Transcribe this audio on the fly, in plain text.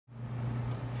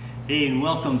Hey, and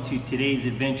welcome to today's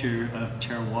adventure of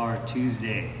Terroir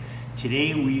Tuesday.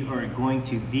 Today we are going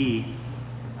to be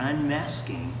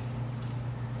unmasking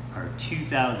our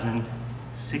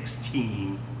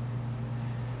 2016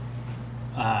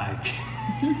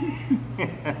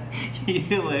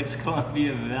 Helix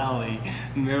Valley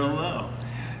Merlot.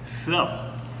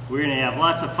 So we're gonna have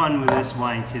lots of fun with this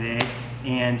wine today.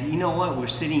 And you know what? We're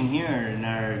sitting here in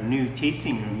our new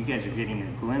tasting room. You guys are getting a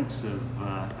glimpse of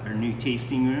our new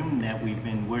tasting room that we've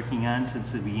been working on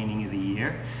since the beginning of the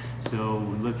year. So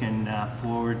we're looking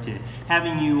forward to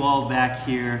having you all back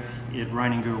here at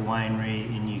Reininger Winery,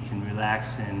 and you can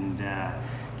relax and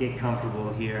get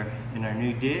comfortable here in our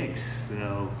new digs.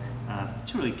 So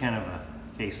it's really kind of a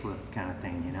facelift kind of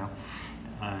thing, you know.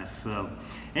 So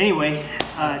anyway,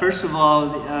 first of all,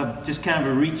 just kind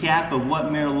of a recap of what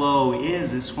Merlot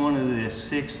is. It's one of the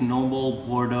 6 noble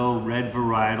Bordeaux red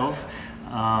varietals.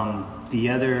 The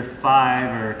other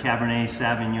 5 are Cabernet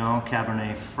Sauvignon,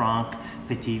 Cabernet Franc,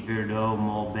 Petit Verdot,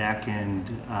 Malbec, and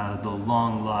the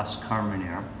long lost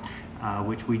Carmenere,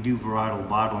 which we do varietal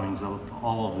bottlings of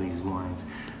all of these wines.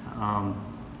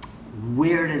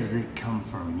 Where does it come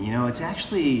from? You know, it's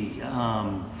actually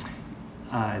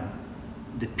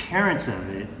the parents of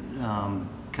it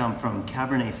come from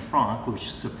Cabernet Franc,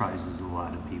 which surprises a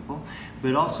lot of people,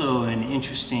 but also an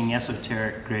interesting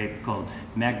esoteric grape called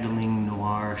Magdalene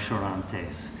Noir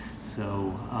Chorantes.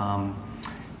 So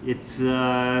it's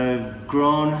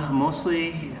grown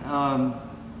mostly,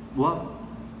 well,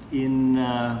 in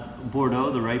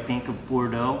Bordeaux, the right bank of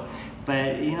Bordeaux,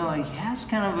 but you know, it has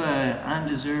kind of an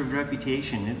undeserved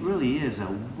reputation. It really is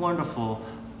a wonderful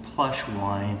plush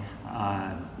wine.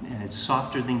 It's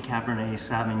softer than Cabernet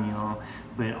Sauvignon,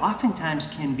 but oftentimes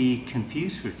can be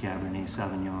confused for Cabernet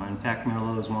Sauvignon. In fact,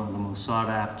 Merlot is one of the most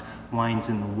sought-after wines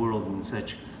in the world, and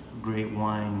such great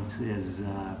wines as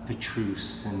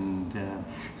Petrus, and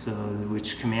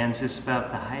which commands just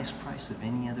about the highest price of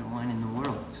any other wine in the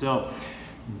world. So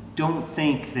don't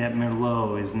think that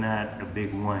Merlot is not a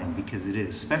big wine, because it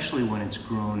is, especially when it's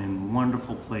grown in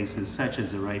wonderful places such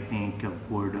as the right bank of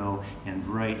Bordeaux and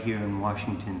right here in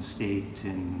Washington State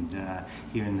and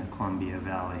here in the Columbia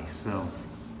Valley. So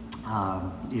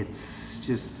it's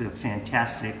just a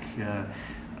fantastic,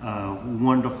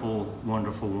 wonderful,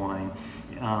 wonderful wine.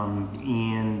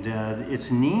 And its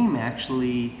name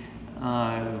actually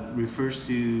refers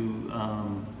to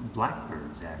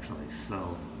blackbirds, actually.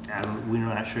 So we're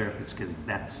not sure if it's because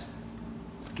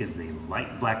they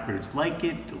like blackbirds like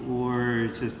it, or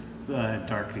it's just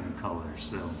dark in color.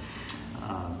 So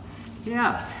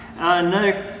yeah,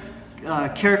 another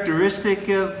characteristic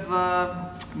of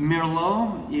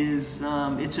Merlot is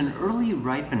it's an early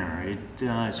ripener.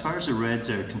 As far as the reds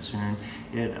are concerned,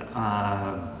 it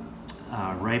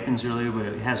ripens earlier, but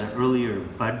it has an earlier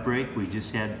bud break. We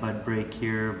just had bud break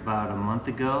here about a month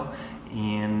ago,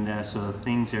 and so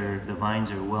the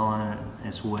vines are well on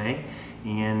its way.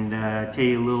 And tell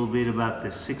you a little bit about the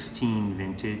 16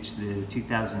 vintage, the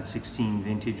 2016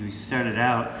 vintage. We started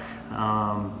out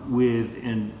with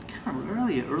a kind of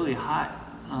early hot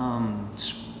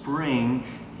spring,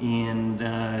 and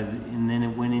then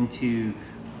it went into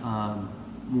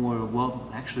more,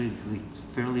 well, actually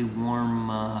fairly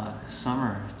warm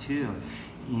summer too,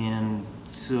 and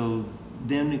so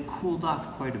then it cooled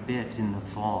off quite a bit in the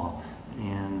fall,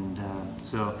 and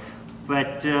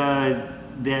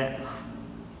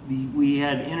we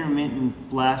had intermittent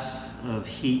blasts of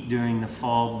heat during the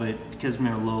fall, but because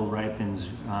Merlot ripens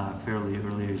fairly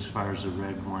early as far as the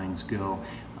red wines go,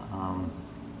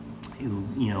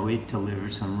 it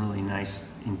delivers some really nice,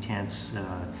 intense,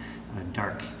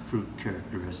 dark fruit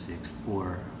characteristics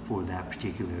for that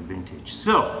particular vintage.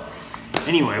 So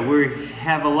anyway, we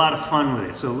have a lot of fun with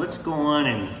it. So let's go on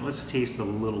and let's taste a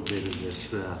little bit of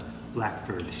this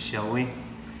blackbird, shall we?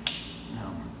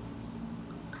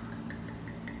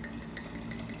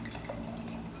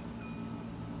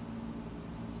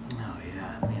 Oh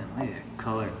yeah, man, look at that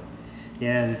color.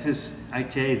 Yeah, it's just, I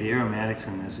tell you, the aromatics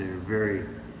in this are very,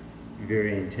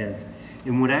 very intense.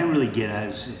 And what I really get out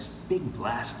is this big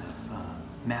blast of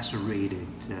macerated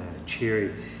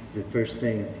cherry. Is the first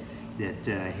thing that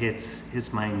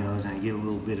hits my nose, and I get a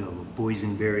little bit of a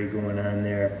boysenberry going on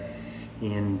there,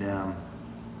 and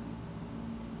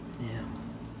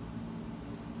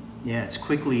yeah, it's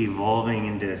quickly evolving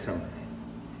into some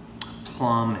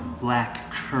plum and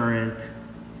black currant,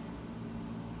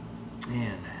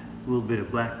 and a little bit of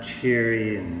black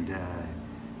cherry, and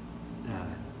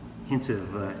hints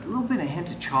of a hint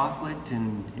of chocolate,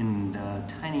 and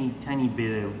tiny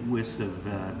bit of whiffs of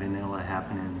vanilla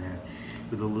happening there,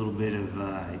 with a little bit of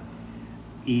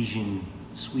Asian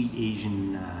sweet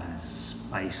Asian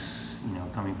spice, you know,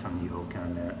 coming from the oak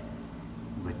on that.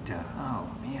 But oh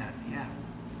man, yeah,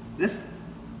 this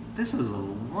is a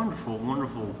wonderful,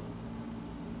 wonderful,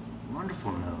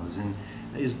 wonderful nose, and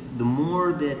is the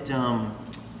more that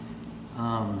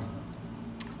I'm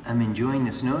enjoying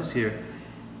this nose here,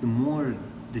 the more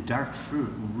the dark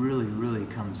fruit really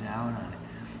comes out on it.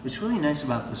 What's really nice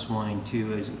about this wine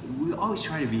too is we always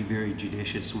try to be very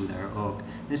judicious with our oak.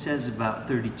 This has about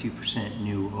 32%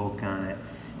 new oak on it.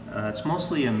 It's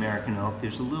mostly American oak.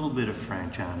 There's a little bit of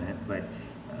French on it, but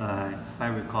if I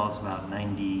recall, it's about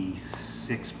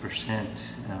 96%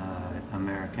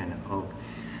 American oak.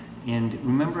 And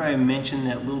remember I mentioned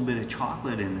that little bit of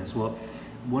chocolate in this. Well,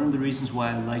 one of the reasons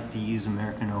why I like to use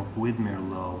American oak with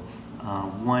Merlot,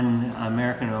 one,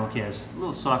 American oak has a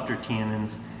little softer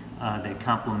tannins that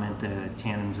complement the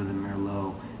tannins of the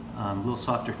Merlot, a little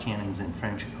softer tannins than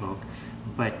French oak,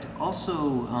 but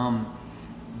also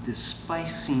the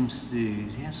spice seems to,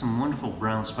 it has some wonderful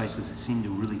brown spices that seem to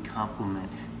really complement.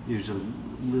 There's a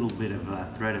little bit of a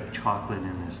thread of chocolate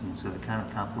in this, and so it kind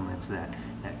of complements that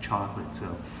chocolate.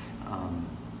 So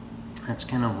that's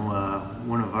kind of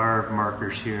one of our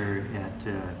markers here at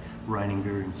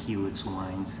Reininger and Helix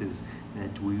Wines, is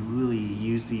that we really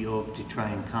use the oak to try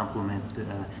and complement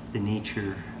the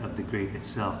nature of the grape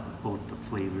itself, both the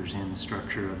flavors and the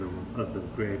structure of the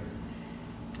grape.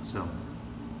 So.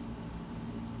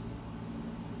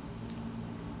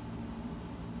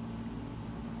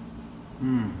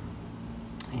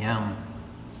 Yeah.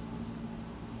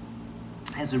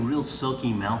 Has a real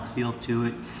silky mouthfeel to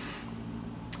it.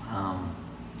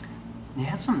 It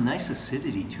has some nice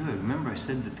acidity to it. Remember I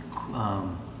said that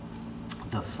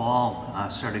the fall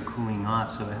started cooling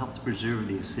off, so it helps preserve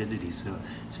the acidity. So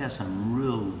it has some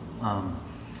real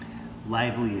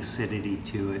lively acidity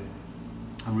to it.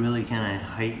 It really kind of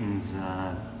heightens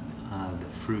the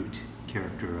fruit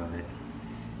character of it.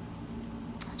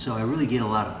 So I really get a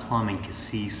lot of plum and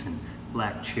cassis and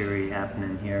black cherry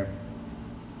happening here.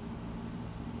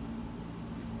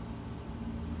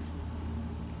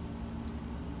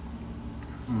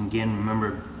 And again,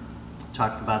 remember,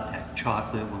 talked about that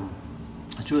chocolate when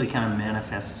it's really kind of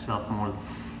manifests itself more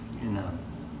in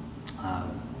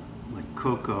like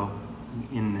cocoa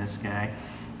in this guy.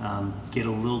 Get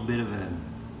a little bit of a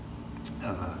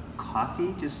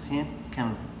coffee, just hint,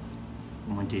 kind of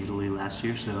went to Italy last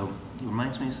year, so it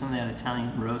reminds me of some of that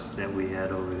Italian roast that we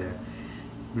had over there.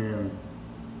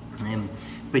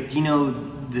 But you know,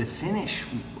 the finish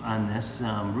on this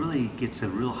really gets a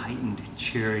real heightened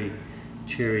cherry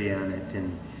on it,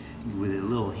 and with a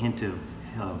little hint of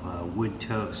wood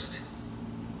toast.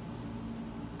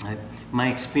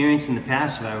 My experience in the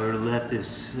past, if I were to let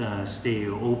this stay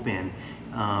open,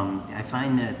 I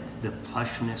find that the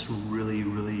plushness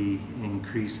really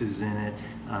increases in it.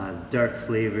 Dark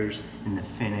flavors and the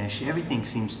finish, everything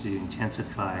seems to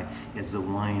intensify as the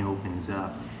wine opens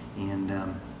up. And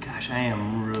gosh, I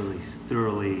am really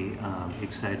thoroughly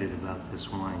excited about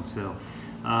this wine. So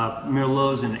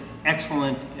Merlot's an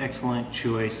excellent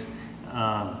choice.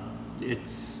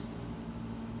 It's,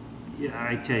 yeah,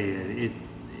 I tell you,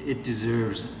 it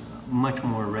deserves much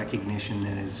more recognition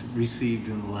than it's received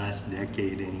in the last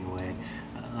decade anyway.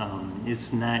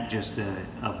 It's not just a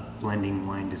blending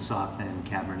wine to soften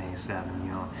Cabernet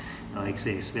Sauvignon. Like I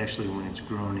say, especially when it's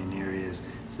grown in areas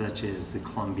such as the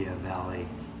Columbia Valley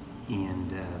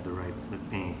and the Right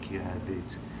Bank.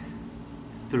 It's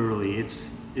thoroughly,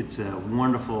 it's a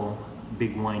wonderful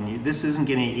big wine. This isn't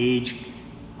going to age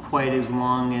quite as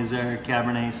long as our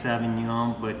Cabernet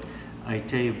Sauvignon, but I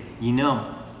tell you, you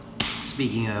know,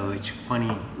 speaking of which,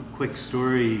 funny quick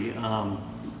story,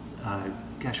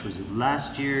 gosh, was it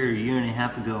last year or a year and a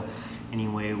half ago?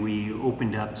 Anyway, we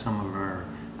opened up some of our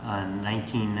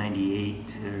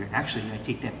 1998, or actually I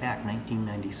take that back,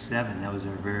 1997, that was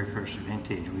our very first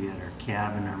vintage. We had our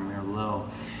Cab and our Merlot.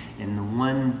 And the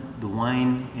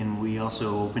wine, and we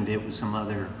also opened it with some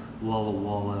other Walla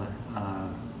Walla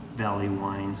Valley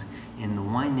wines. And the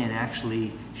wine that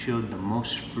actually showed the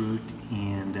most fruit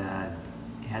and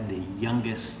had the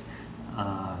youngest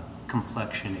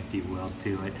complexion, if you will,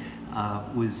 to it,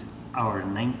 was our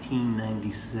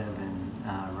 1997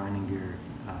 Reininger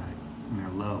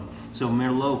Merlot. So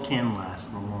Merlot can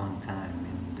last a long time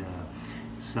and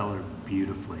cellar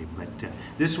beautifully. But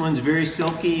this one's very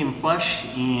silky and plush,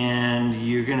 and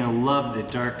you're gonna love the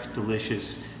dark,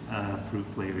 delicious fruit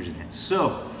flavors in it.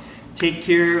 So take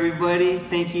care, everybody.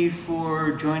 Thank you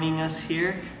for joining us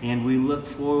here, and we look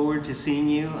forward to seeing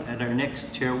you at our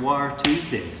next Terroir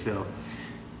Tuesday. So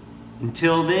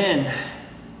until then,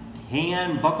 hang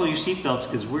on, buckle your seatbelts,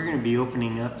 because we're going to be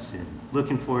opening up soon.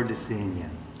 Looking forward to seeing you.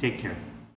 Take care.